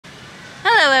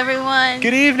Hello, everyone.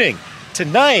 Good evening.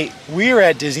 Tonight, we're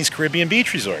at Disney's Caribbean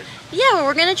Beach Resort. Yeah, well,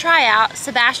 we're going to try out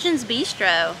Sebastian's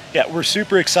Bistro. Yeah, we're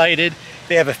super excited.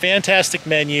 They have a fantastic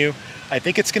menu. I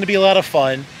think it's going to be a lot of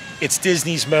fun. It's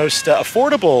Disney's most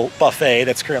affordable buffet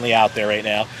that's currently out there right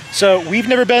now. So we've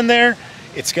never been there.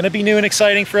 It's going to be new and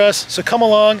exciting for us. So come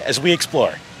along as we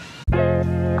explore.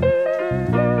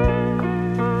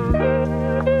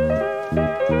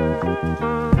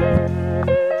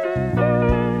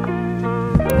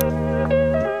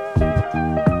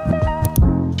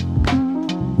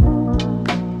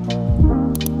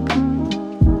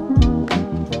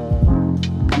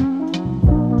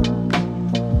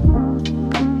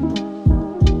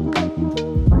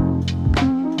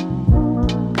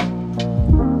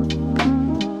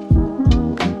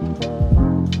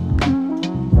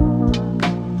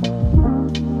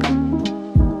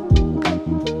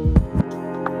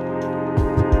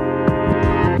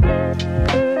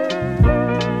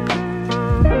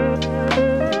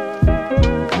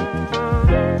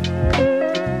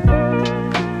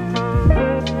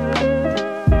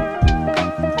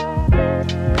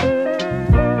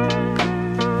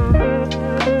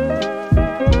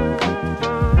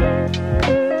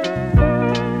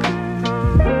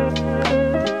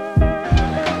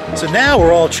 So now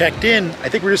we're all checked in. I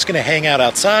think we're just gonna hang out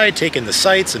outside, taking the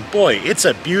sights, and boy, it's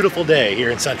a beautiful day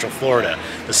here in Central Florida.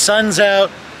 The sun's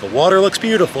out, the water looks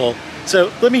beautiful.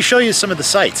 So let me show you some of the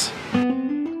sights.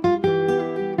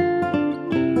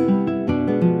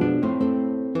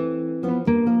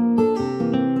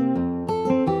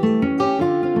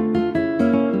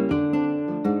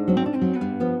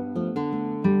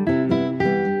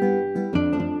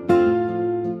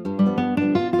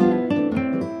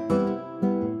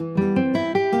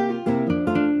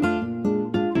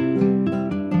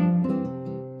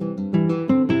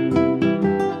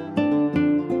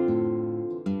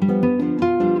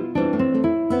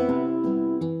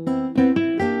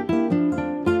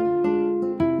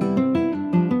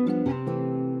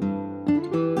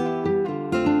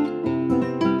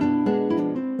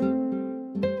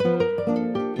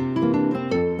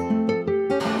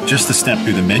 Just to step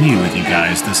through the menu with you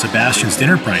guys, the Sebastian's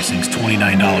dinner pricing is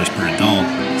 $29 per adult,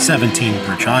 $17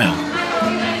 per child.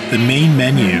 The main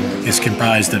menu is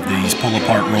comprised of these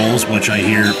pull-apart rolls, which I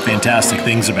hear fantastic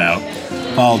things about,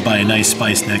 followed by a nice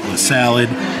spiced necklace salad.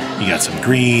 You got some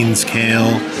greens,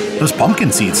 kale. Those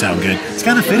pumpkin seeds sound good. It's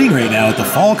kind of fitting right now with the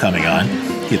fall coming on.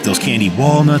 Get those candied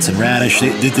walnuts and radish.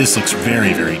 This looks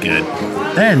very, very good.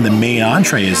 Then the main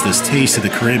entree is this Taste of the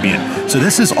Caribbean. So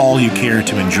this is all you care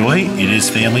to enjoy. It is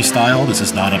family style. This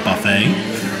is not a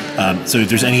buffet. So if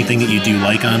there's anything that you do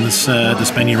like on this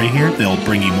menu right here, they'll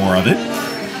bring you more of it.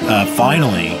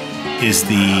 Finally is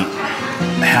the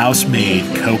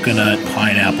house-made coconut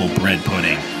pineapple bread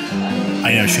pudding.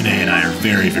 I know Shanae and I are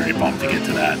very, very pumped to get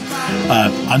to that.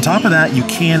 On top of that, you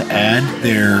can add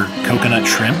their coconut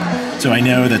shrimp. So I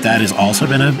know that that has also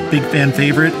been a big fan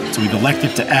favorite. So we've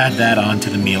elected to add that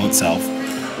onto the meal itself.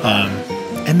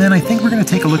 And then I think we're going to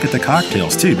take a look at the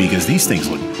cocktails too, because these things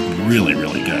look really,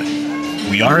 really good.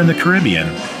 We are in the Caribbean,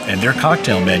 and their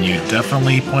cocktail menu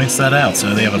definitely points that out.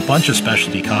 So they have a bunch of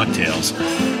specialty cocktails.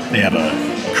 They have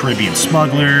a Caribbean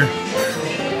smuggler,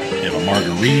 they have a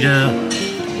margarita,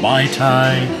 Mai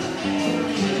Tai.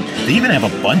 They even have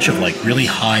a bunch of like really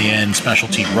high-end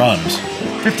specialty rums.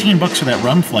 15 bucks for that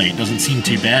rum flight doesn't seem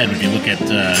too bad when you look at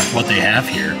what they have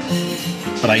here.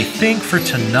 But I think for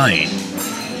tonight,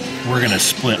 we're gonna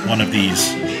split one of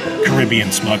these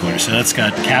Caribbean smugglers. So that's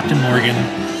got Captain Morgan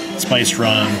spiced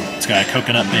rum, it's got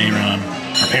coconut bay rum,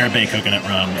 or Parrot Bay coconut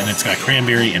rum, and it's got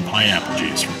cranberry and pineapple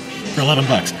juice for 11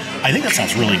 bucks. I think that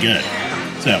sounds really good.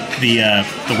 So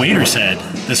the waiter said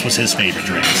this was his favorite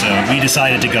drink, so we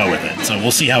decided to go with it. So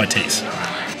we'll see how it tastes.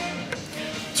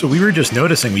 So we were just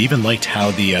noticing we even liked how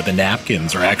the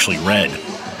napkins are actually red.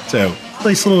 So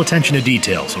nice little attention to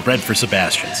detail. So red for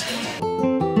Sebastian's.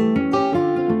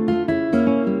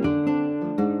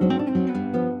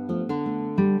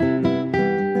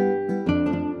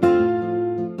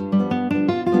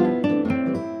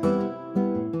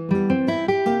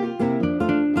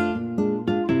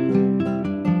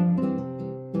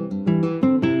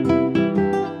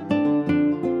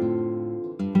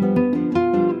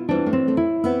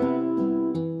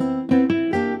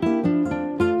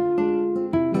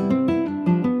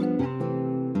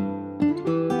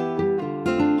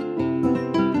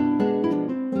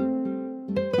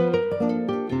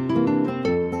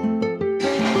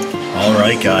 All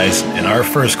right, guys, and our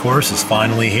first course is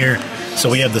finally here. So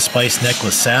we have the spiced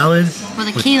necklace salad. With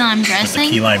a key lime dressing. With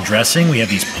the key lime dressing. We have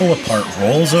these pull-apart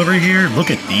rolls over here. Look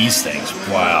at these things.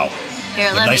 Wow.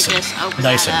 Here, let me just open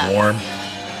Nice that and warm.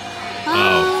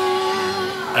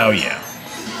 Oh yeah.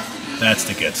 That's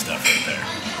the good stuff right there.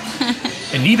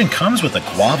 It even comes with a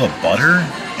guava butter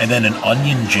and then an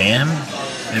onion jam.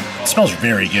 It smells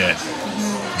very good.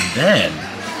 And then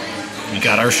we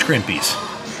got our shrimpies.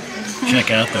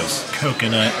 Check out those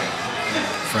coconut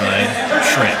fried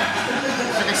shrimp.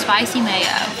 With a spicy mayo.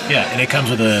 Yeah, and it comes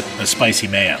with a spicy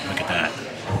mayo. Look at that.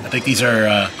 I think these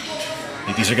are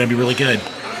going to be really good.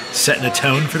 Setting a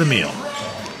tone for the meal.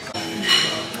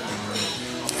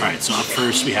 All right, so up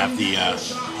first we have the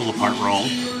pull-apart roll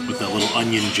with the little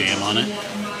onion jam on it.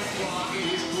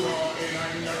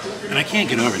 And I can't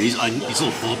get over these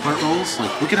little pull-apart rolls.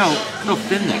 Like, look at how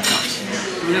thin that comes.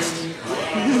 Look at this.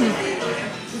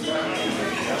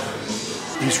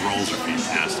 These rolls are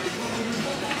fantastic.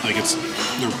 Like,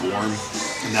 they're warm,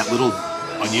 and that little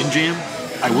onion jam,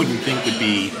 I wouldn't think would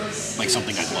be like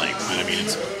something I'd like, but I mean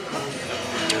it's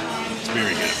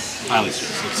very good. Highly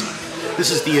suggest. This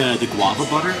is the guava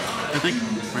butter, I think,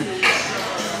 right?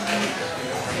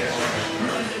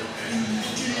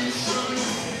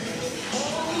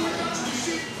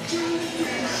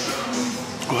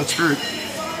 Oh,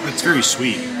 that's very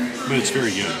sweet, but it's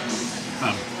very good.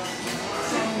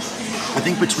 I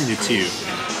think between the two,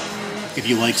 if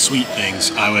you like sweet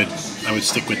things, I would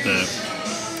stick with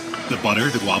the butter,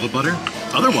 the guava butter.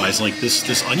 Otherwise, like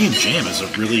this onion jam is a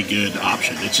really good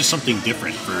option. It's just something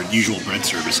different for usual bread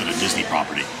service at a Disney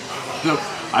property. So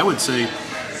I would say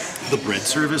the bread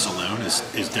service alone is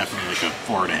definitely like a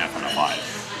 4.5 out of 5.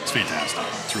 It's fantastic.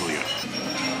 It's really good.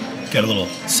 Got a little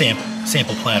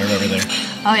sample platter over there.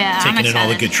 Oh yeah, taking in all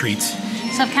the good treats.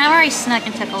 So I've kind of already snuck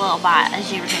and took a little bite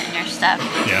as you were getting your stuff.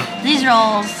 Yeah. These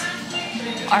rolls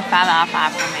are 5 out of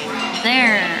 5 for me.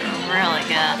 They're really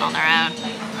good on their own.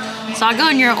 So I'll go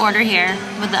in your order here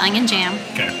with the onion jam.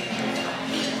 Okay.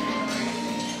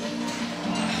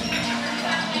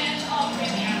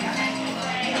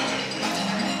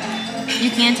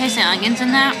 You can taste the onions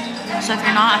in that. So if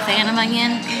you're not a fan of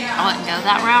onion, I wouldn't go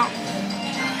that route.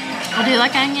 I do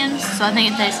like onions, so I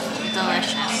think it tastes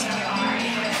delicious.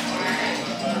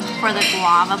 For the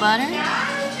guava butter.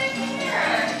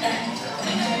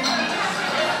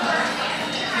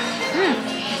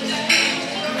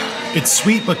 It's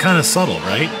sweet but kind of subtle,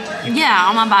 right? Yeah,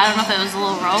 on my bite, I don't know if it was a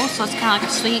little roll, so it's kind of like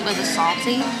a sweet with a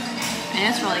salty. And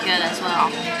it's really good as well.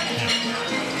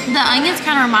 The onions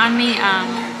kind of remind me,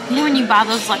 you know when you buy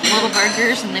those like little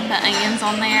burgers and they put onions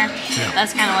on there? Yeah.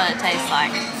 That's kind of what it tastes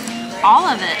like. All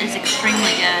of it is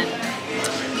extremely good.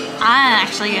 I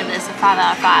actually give this a 5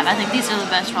 out of 5. I think these are the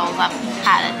best rolls I've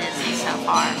had at Disney so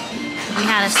far. We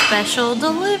had a special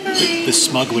delivery. The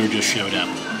smuggler just showed up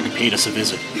and paid us a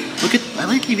visit. Look at, I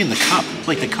like even the cup.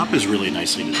 Like the cup is really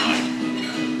nicely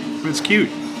designed. It's cute.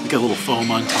 It's got a little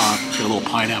foam on top. It's got a little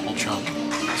pineapple chunk.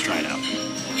 Let's try it out.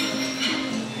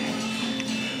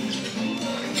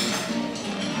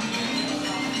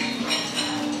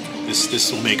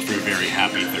 This will make for a very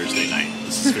happy Thursday night.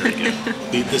 This is very good.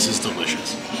 This is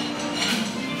delicious.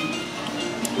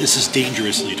 This is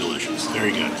dangerously delicious.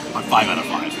 Very good. I'm 5 out of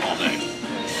 5 all day.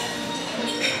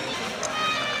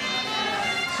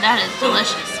 That is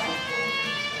delicious.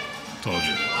 Told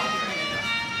you.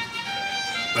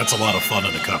 That's a lot of fun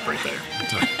in the cup right there.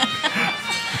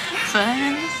 Fun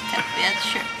in this cup, yeah, that's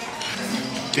true.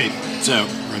 Okay, so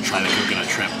we're gonna try the coconut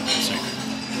shrimp. So,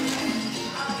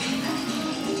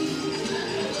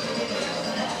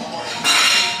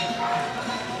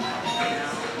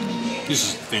 this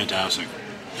is fantastic.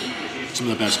 Some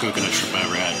of the best coconut shrimp I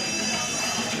ever had.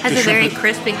 Has a very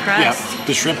crispy crust. Yeah,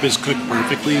 the shrimp is cooked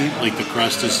perfectly. Like the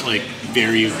crust is like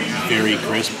very, very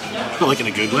crisp, but like in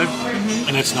a good way.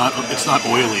 And it's not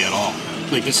oily at all.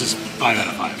 Like this is 5 out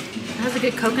of 5. It has a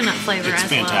good coconut flavor It's as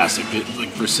fantastic. It, like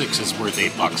for $6, it's worth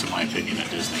 $8 in my opinion at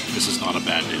Disney. This is not a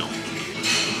bad deal.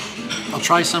 I'll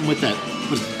try some with that.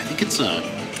 I think it's a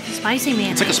spicy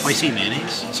mayonnaise. It's like a spicy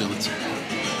mayonnaise. So let's.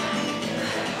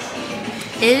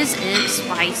 Is it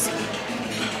spicy?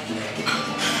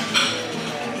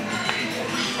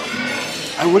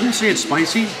 I wouldn't say it's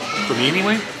spicy, for me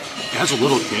anyway. It has a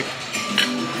little kick.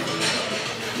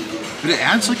 But it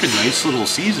adds like a nice little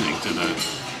seasoning to the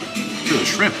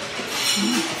shrimp.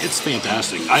 It's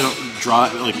fantastic. I don't draw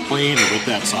like plain or with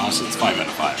that sauce, it's 5 out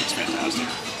of 5. It's fantastic.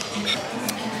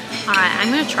 Alright, I'm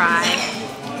gonna try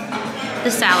the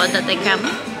salad that they come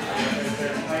with.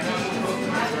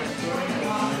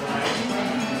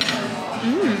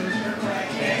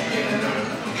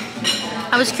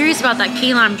 I was curious about that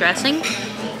key lime dressing.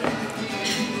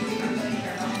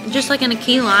 Just like in a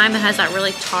key lime, it has that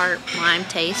really tart lime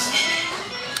taste.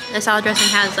 The salad dressing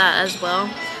has that as well.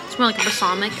 It's more like a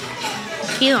balsamic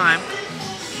key lime.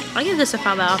 I give this a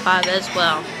 5 out of 5 as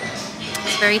well.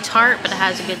 It's very tart, but it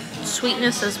has a good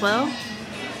sweetness as well.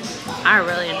 I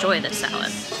really enjoy this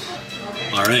salad.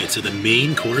 All right, so the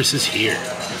main course is here.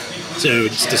 So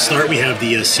just to start, we have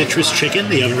the citrus chicken,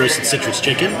 the oven roasted citrus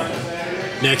chicken.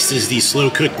 Next is the slow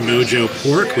cooked Mojo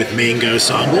pork with mango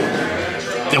sambal.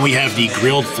 Then we have the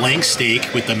grilled flank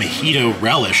steak with the mojito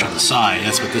relish on the side.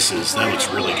 That's what this is. That looks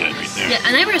really good right there. Yeah,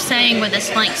 and they were saying with this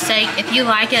flank steak, if you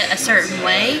like it a certain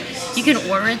way, you can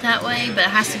order it that way, but it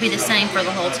has to be the same for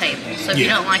the whole table. So if you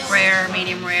don't like rare or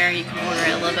medium rare, you can order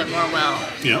it a little bit more well.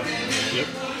 Yep.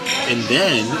 And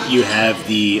then you have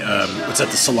the, what's that,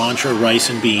 the cilantro rice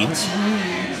and beans,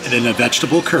 and then a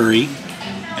vegetable curry,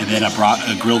 and then a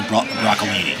grilled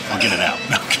broccolini. I'll get it out.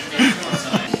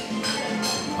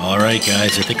 All right,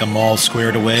 guys, I think I'm all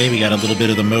squared away. We got a little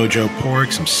bit of the Mojo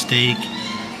pork, some steak.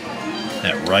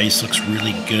 That rice looks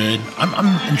really good.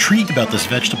 I'm intrigued about this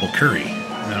vegetable curry.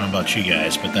 I don't know about you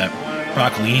guys, but that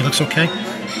broccolini looks okay.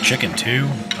 Chicken, too.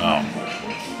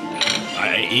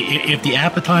 If the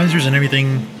appetizers and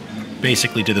everything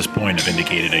basically to this point have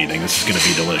indicated anything, this is going to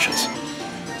be delicious.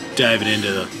 Diving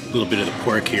into a little bit of the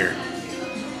pork here.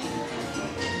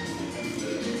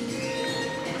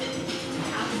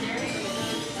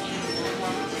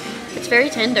 It's very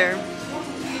tender.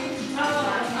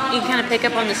 You can kind of pick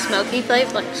up on the smoky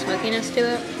flavor, like smokiness to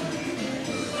it.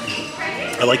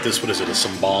 I like this. What is it? A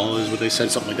sambal is what they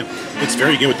said, something like that. It's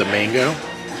very good with the mango.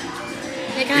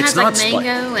 It kind of has like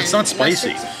mango and it's not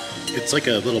spicy. mustard. It's like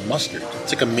a little mustard.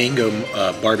 It's like a mango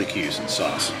barbecues and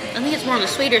sauce. I think it's more on the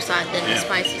sweeter side than the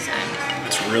spicy side.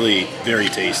 It's really very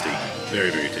tasty. Very,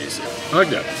 very tasty. I like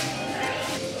that.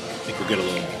 I think we'll get a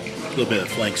little bit of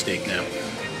flank steak now.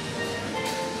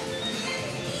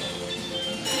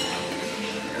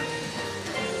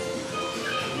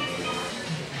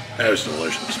 That was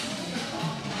delicious.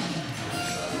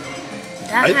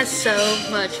 That has so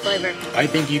much flavor. I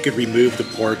think you could remove the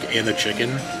pork and the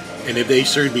chicken, and if they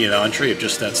served me an entree of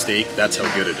just that steak, that's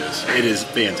how good it is. It is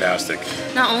fantastic.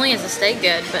 Not only is the steak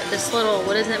good, but this little,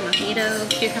 what is it, mojito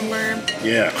cucumber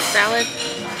salad,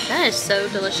 that is so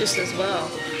delicious as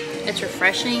well. It's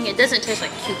refreshing. It doesn't taste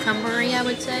like cucumbery, I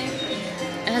would say.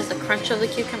 It has the crunch of the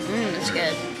cucumber. It's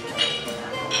good.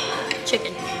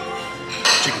 Chicken.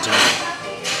 Chicken time.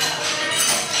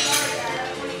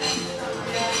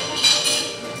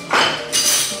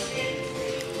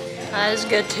 That is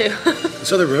good too.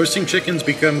 So the roasting chicken's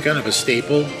become kind of a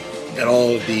staple at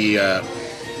all of the,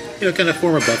 kind of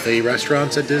former buffet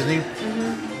restaurants at Disney.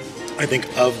 I think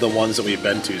of the ones that we've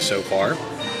been to so far,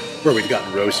 where we've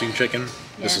gotten roasting chicken,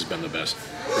 this has been the best.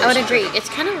 I would agree. It's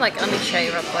kind of like, let me show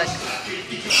you real quick.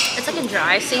 It's like a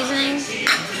dry seasoning.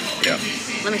 Yeah.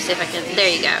 Let me see if I can, there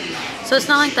you go. So it's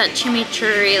not like that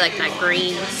chimichurri, like that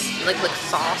green, like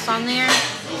sauce on there,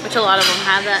 which a lot of them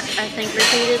have that, I think,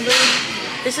 repeatedly.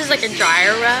 This is like a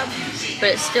drier rub, but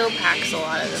it still packs a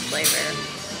lot of the flavor.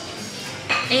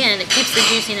 And it keeps the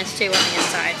juiciness too on the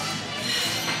inside.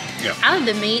 Yeah. Out of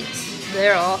the meats,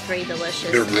 they're all three delicious.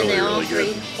 They're really, and they all really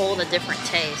three good. hold a different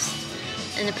taste.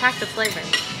 And they pack the flavor.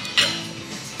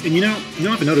 And you know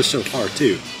what I've noticed so far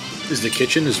too, is the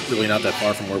kitchen is really not that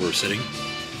far from where we're sitting.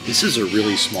 This is a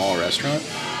really small restaurant.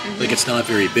 Like it's not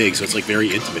very big, so it's like very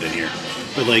intimate in here.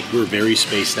 But like we're very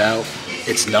spaced out.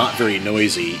 It's not very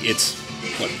noisy. It's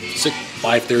what,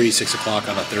 5:30, 6 o'clock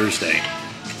on a Thursday,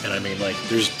 and I mean, like,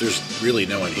 there's really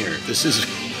no one here. This is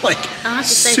like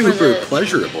super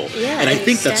pleasurable, and I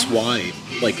think that's why,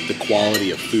 like, the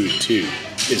quality of food too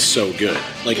is so good.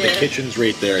 Like the kitchen's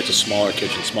right there. It's a smaller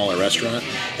kitchen, smaller restaurant,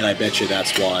 and I bet you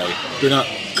that's why they're not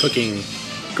cooking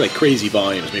like crazy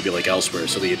volumes, maybe like elsewhere.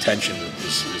 So the attention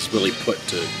is really put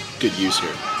to good use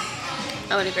here.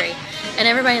 I would agree, and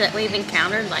everybody that we've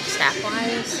encountered, like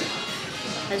staff-wise,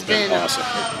 has been awesome.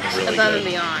 Really above good. and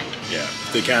beyond. Yeah,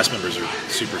 the cast members are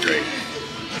super great.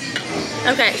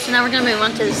 Okay, so now we're going to move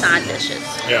on to the side dishes.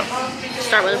 Yeah.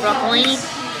 Start with the broccolini.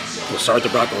 We'll start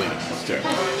with the broccolini. Let's do it.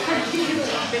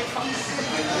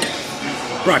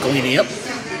 Broccolini up.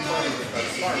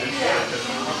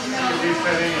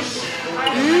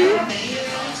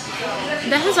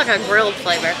 That has like a grilled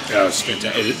flavor. Yeah, it's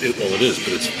fantastic. Well, it is,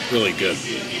 but it's really good.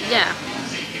 Yeah.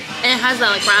 And it has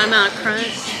that like right amount of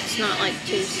crunch. It's not like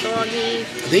too soggy.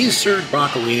 They served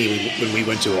broccolini when we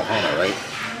went to Ohana, right?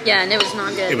 Yeah, and it was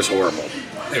not good. It was horrible.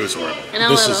 It was horrible. And I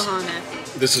love Ohana.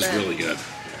 This is really good.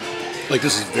 Like,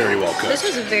 this is very well cooked. This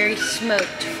has a very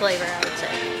smoked flavor, I would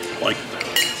say. Like,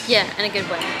 yeah, in a good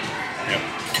way. yeah.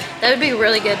 That would be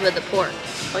really good with the pork.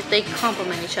 Like, they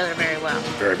complement each other very well.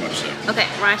 Very much so. Okay,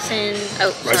 rice and...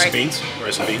 Oh, sorry. Rice and beans?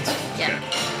 Rice and beans? Yeah.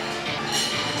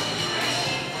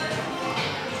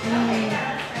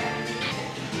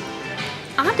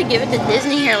 Okay. I'll have to give it to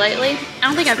Disney here lately. I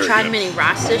don't think I've tried many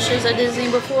rice dishes at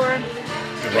Disney before.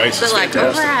 The rice is like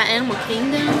fantastic. over at Animal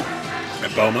Kingdom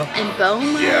And Boma.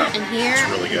 Yeah, and here, it's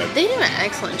really good. They do an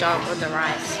excellent job with the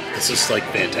rice. It's just like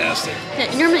fantastic.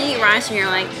 Yeah, you normally eat rice and you're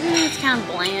like, it's kind of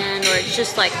bland, or it's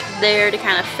just like there to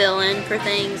kind of fill in for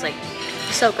things, like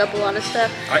soak up a lot of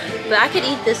stuff. But I could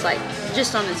eat this like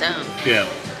just on its own. Yeah.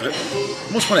 I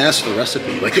almost want to ask for the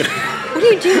recipe. Like, what do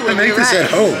you do with I make your this rice? at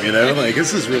home, you know? Like,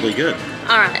 this is really good.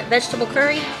 All right, vegetable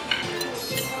curry.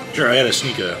 Sure, I had to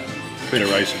sneak a bit of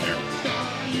rice in there.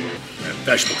 And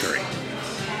vegetable curry.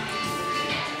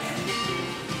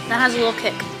 That has a little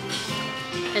kick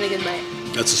in a good way.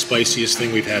 That's the spiciest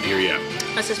thing we've had here yet.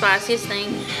 That's the spiciest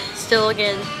thing. Still,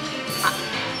 again,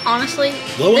 honestly,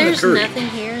 Low on the there's curry. nothing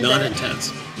here. Not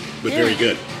intense, but very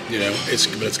good. You know, but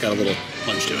it's got a little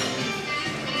punch to it.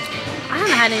 I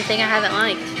haven't had anything I haven't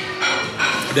liked.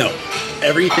 No,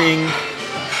 everything.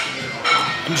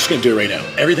 I'm just going to do it right now.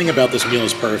 Everything about this meal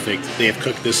is perfect. They have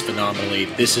cooked this phenomenally.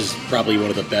 This is probably one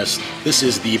of the best. This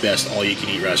is the best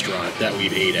all-you-can-eat restaurant that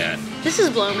we've ate at. This has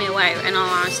blown me away, in all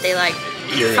honesty. Like,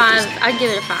 You're 5, I'd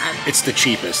give it a 5. It's the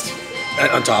cheapest,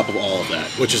 on top of all of that,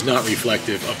 which is not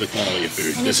reflective of the quality of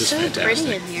food. And This it's is so fantastic.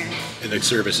 pretty in here. And the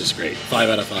service is great. 5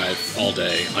 out of 5 all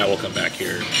day. I will come back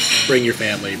here. Bring your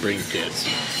family, bring your kids.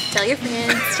 Tell your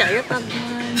friends, tell your loved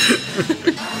ones.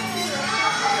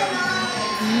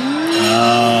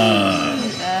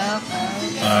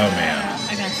 Oh man.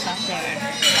 I'm gonna stop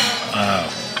there.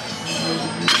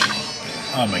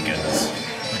 Oh my goodness.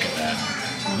 Look at that.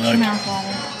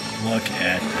 Look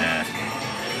at that.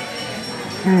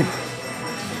 Whew.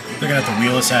 They're gonna have to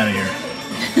wheel us out of here.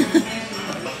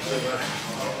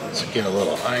 Let's get a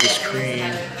little ice cream.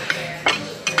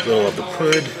 A little of the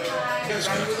pud.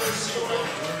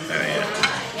 Oh yeah.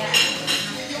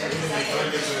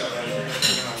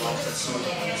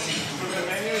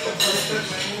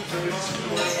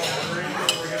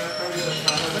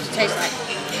 What's it taste like?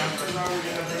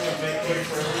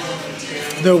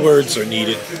 No words are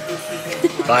needed.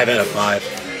 5 out of 5.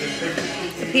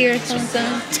 Appearance on its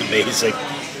own. It's amazing.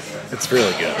 It's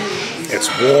really good. It's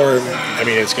warm. I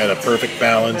mean, it's got a perfect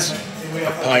balance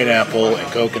of pineapple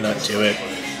and coconut to it.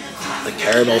 The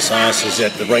caramel sauce is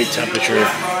at the right temperature.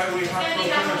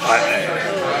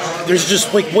 There's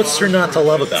just, like, what's there not to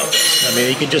love about this? I mean,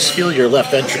 you can just feel your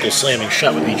left ventricle slamming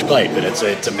shut with each bite, but it's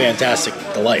a fantastic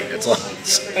delight. It's like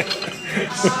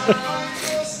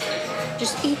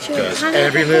just eat your because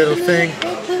every little thing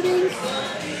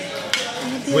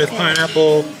with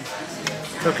pineapple,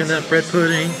 coconut bread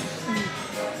pudding.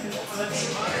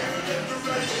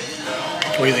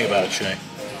 What do you think about it, Shay?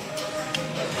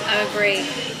 I agree.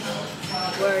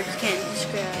 Words can't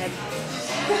describe.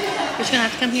 You're just gonna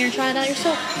have to come here and try it out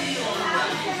yourself.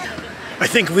 I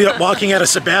think walking out of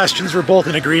Sebastian's, we're both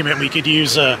in agreement. We could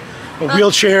use a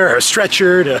wheelchair or a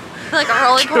stretcher to. Like a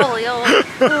roly-poly.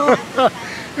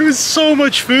 It was so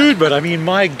much food, but I mean,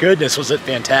 my goodness, was it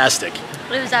fantastic.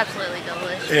 It was absolutely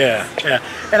delicious. Yeah.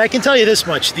 And I can tell you this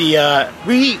much: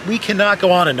 we cannot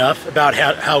go on enough about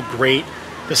how great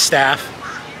the staff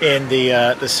and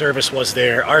the service was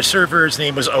there. Our server's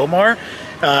name was Omar.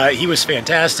 He was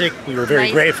fantastic. We were very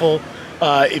grateful.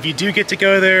 If you do get to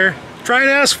go there, try and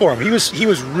ask for him. He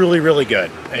was really, really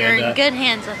good. You're in good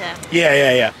hands with him.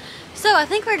 Yeah. So I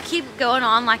think we're gonna keep going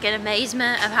on like in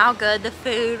amazement of how good the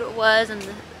food was,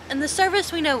 and the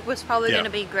service we know was probably gonna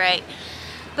be great.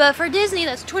 But for Disney,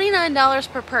 that's $29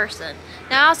 per person.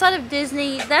 Now outside of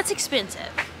Disney, that's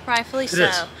expensive, rightfully so.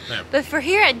 Yeah. But for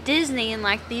here at Disney and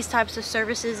like these types of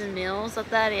services and meals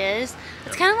that is,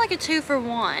 it's kind of like a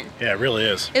 2-for-1. Yeah, it really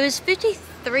is. It was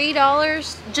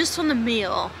 $53 just on the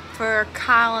meal for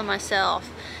Kyle and myself.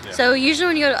 Yeah. So usually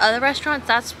when you go to other restaurants,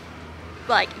 that's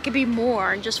like, it could be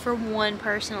more just for one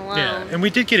person alone. Yeah, and we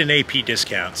did get an AP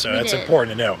discount, so that's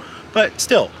important to know. But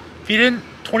still, if you didn't,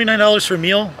 $29 for a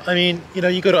meal, I mean, you know,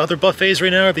 you go to other buffets right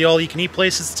now, or the all-you-can-eat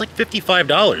places, it's like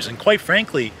 $55. And quite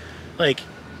frankly, like,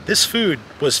 this food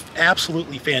was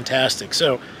absolutely fantastic.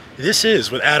 So this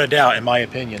is, without a doubt, in my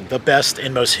opinion, the best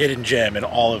and most hidden gem in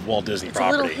all of Walt Disney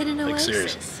property. It's a little hidden oasis.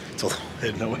 Seriously, it's a little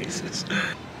hidden oasis.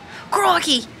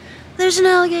 Crocky! There's an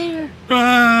alligator.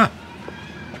 Ah!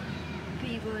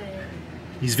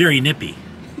 He's very nippy.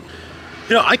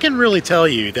 You know, I can really tell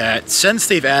you that since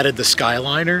they've added the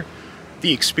Skyliner,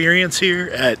 the experience here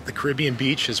at the Caribbean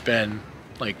Beach has been,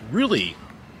 like, really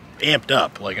amped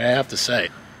up, like, I have to say.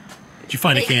 Did you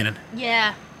find a cannon?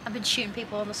 Yeah, I've been shooting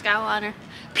people on the Skyliner.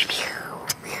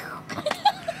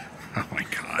 Oh my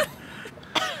God.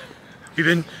 We've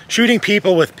been shooting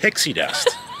people with pixie dust.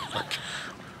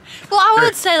 Well, I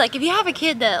would say, like, if you have a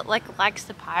kid that like likes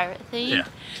the pirate theme, Yeah.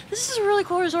 this is a really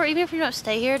cool resort. Even if you don't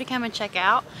stay here, to come and check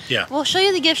out. Yeah. We'll show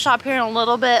you the gift shop here in a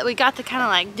little bit. We got to kind of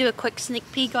like do a quick sneak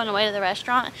peek on the way to the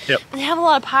restaurant. Yep. But they have a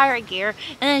lot of pirate gear,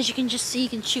 and as you can just see, you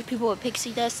can shoot people with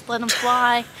pixie dust, let them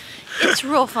fly. It's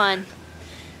real fun.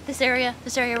 This area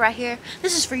right here,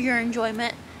 this is for your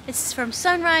enjoyment. It's from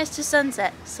sunrise to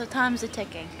sunset, so time's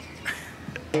a-ticking.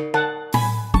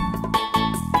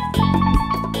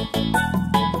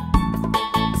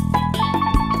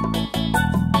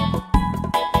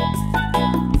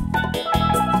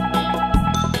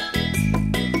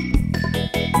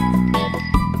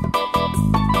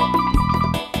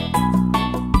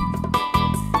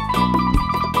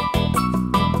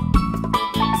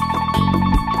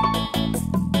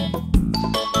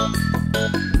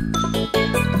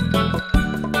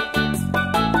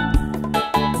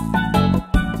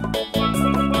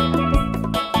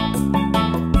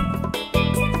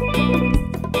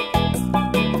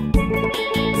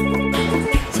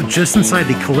 Just inside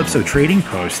the Calypso Trading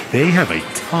Post, they have a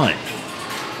ton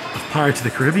of Pirates of the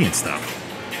Caribbean stuff.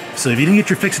 So if you didn't get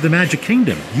your fix of the Magic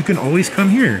Kingdom, you can always come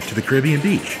here to the Caribbean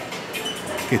beach.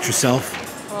 Get yourself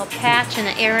a little patch and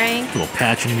an earring. A little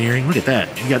patch and an earring. Look at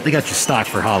that. They got you stocked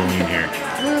for Halloween here.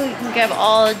 Ooh, you can grab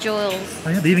all the jewels. Oh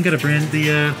yeah, they even got a brand,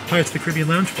 the Pirates of the Caribbean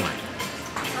lounge flag.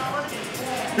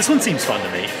 This one seems fun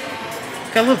to me.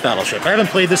 I love Battleship. I haven't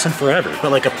played this in forever, but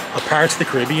like a Pirates of the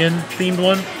Caribbean themed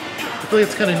one, I feel like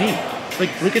it's kind of neat.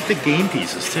 Like, look at the game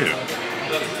pieces too.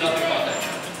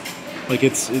 Like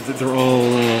they're all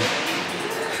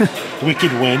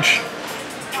Wicked Wench,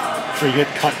 Frigate,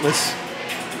 Cutlass.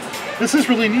 This is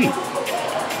really neat.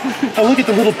 Oh, look at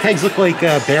the little pegs, look like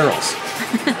barrels.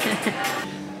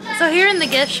 So here in the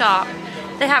gift shop,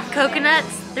 they have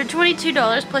coconuts. They're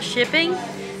 $22 plus shipping,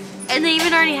 and they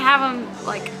even already have them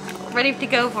like ready to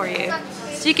go for you.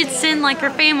 So you could send like your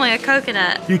family a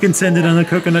coconut. You can send it on a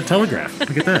coconut telegraph.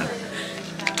 Look at that.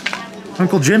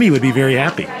 Uncle Jimmy would be very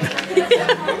happy.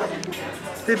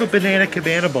 They have a Banana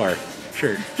Cabana bar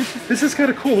shirt. This is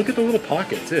kind of cool. Look at the little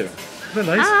pocket too. Isn't that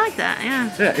nice? I like that, yeah.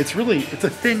 Yeah, it's a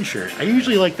thin shirt. I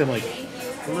usually like them like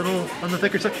a little on the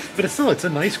thicker side, but it's a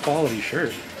nice quality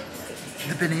shirt.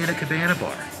 The Banana Cabana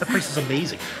bar. That place is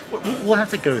amazing. We'll have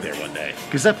to go there one day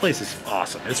because that place is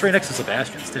awesome. It's right next to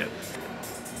Sebastian's too.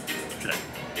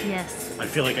 Yes. I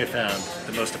feel like I found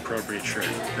the most appropriate shirt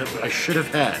that I should have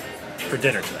had for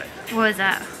dinner tonight. What is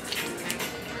that?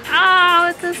 Oh,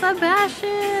 it's a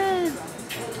Sebastian!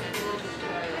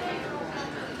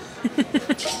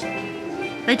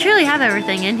 They truly have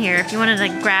everything in here. If you wanted to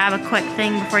grab a quick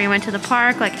thing before you went to the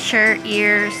park, like shirt,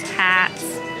 ears, hats,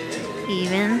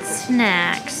 even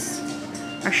snacks.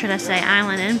 Or should I say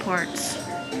island imports.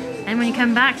 And when you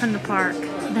come back from the park,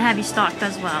 they have you stocked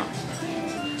as well.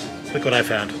 Look what I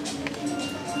found.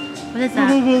 What is that?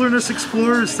 Little Wilderness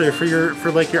Explorers there for your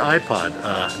iPod,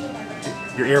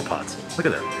 your AirPods. Look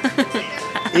at that.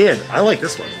 And I like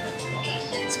this one.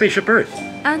 Spaceship Earth.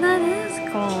 Oh, that is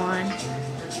a cool one.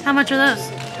 How much are those?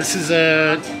 This is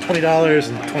 $20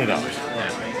 and $20.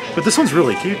 Yeah. But this one's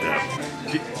really cute though.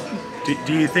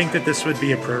 Do you think that this would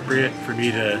be appropriate for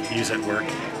me to use at work?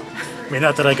 I mean,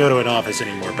 not that I go to an office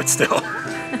anymore, but still.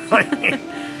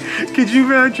 Could you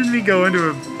imagine me going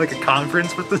to a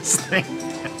conference with this thing?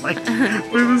 Like, look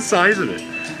at the size of it.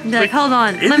 Like, hold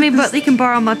on, you can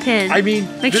borrow my pen. I mean,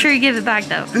 make sure you give it back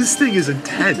though. This thing is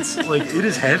intense. Like, it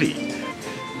is heavy.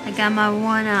 I got my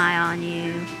one eye on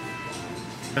you.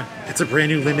 It's a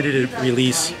brand new limited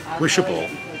release wishable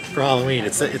for Halloween.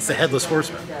 It's the Headless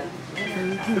Horseman.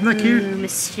 Isn't that cute? Ooh,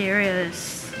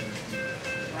 mysterious.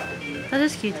 That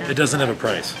is cute though. It doesn't have a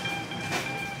price.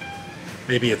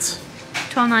 Maybe it's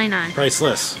 $12.99.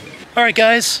 priceless. All right,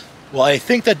 guys. Well, I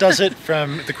think that does it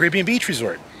from the Caribbean Beach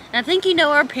Resort. And I think you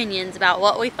know our opinions about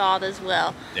what we thought as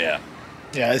well. Yeah.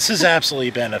 Yeah, this has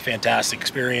absolutely been a fantastic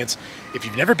experience. If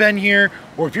you've never been here,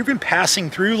 or if you've been passing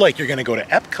through, like you're going to go to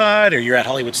Epcot, or you're at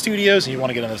Hollywood Studios and you want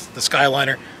to get on the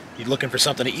Skyliner, you're looking for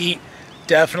something to eat,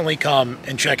 definitely come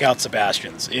and check out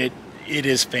Sebastian's. It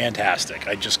is fantastic.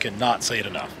 I just cannot say it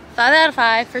enough. 5 out of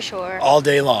 5 for sure. All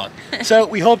day long. So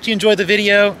we hope you enjoyed the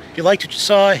video. If you liked what you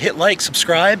saw, hit like,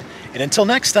 subscribe, and until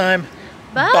next time,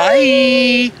 Bye.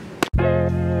 bye.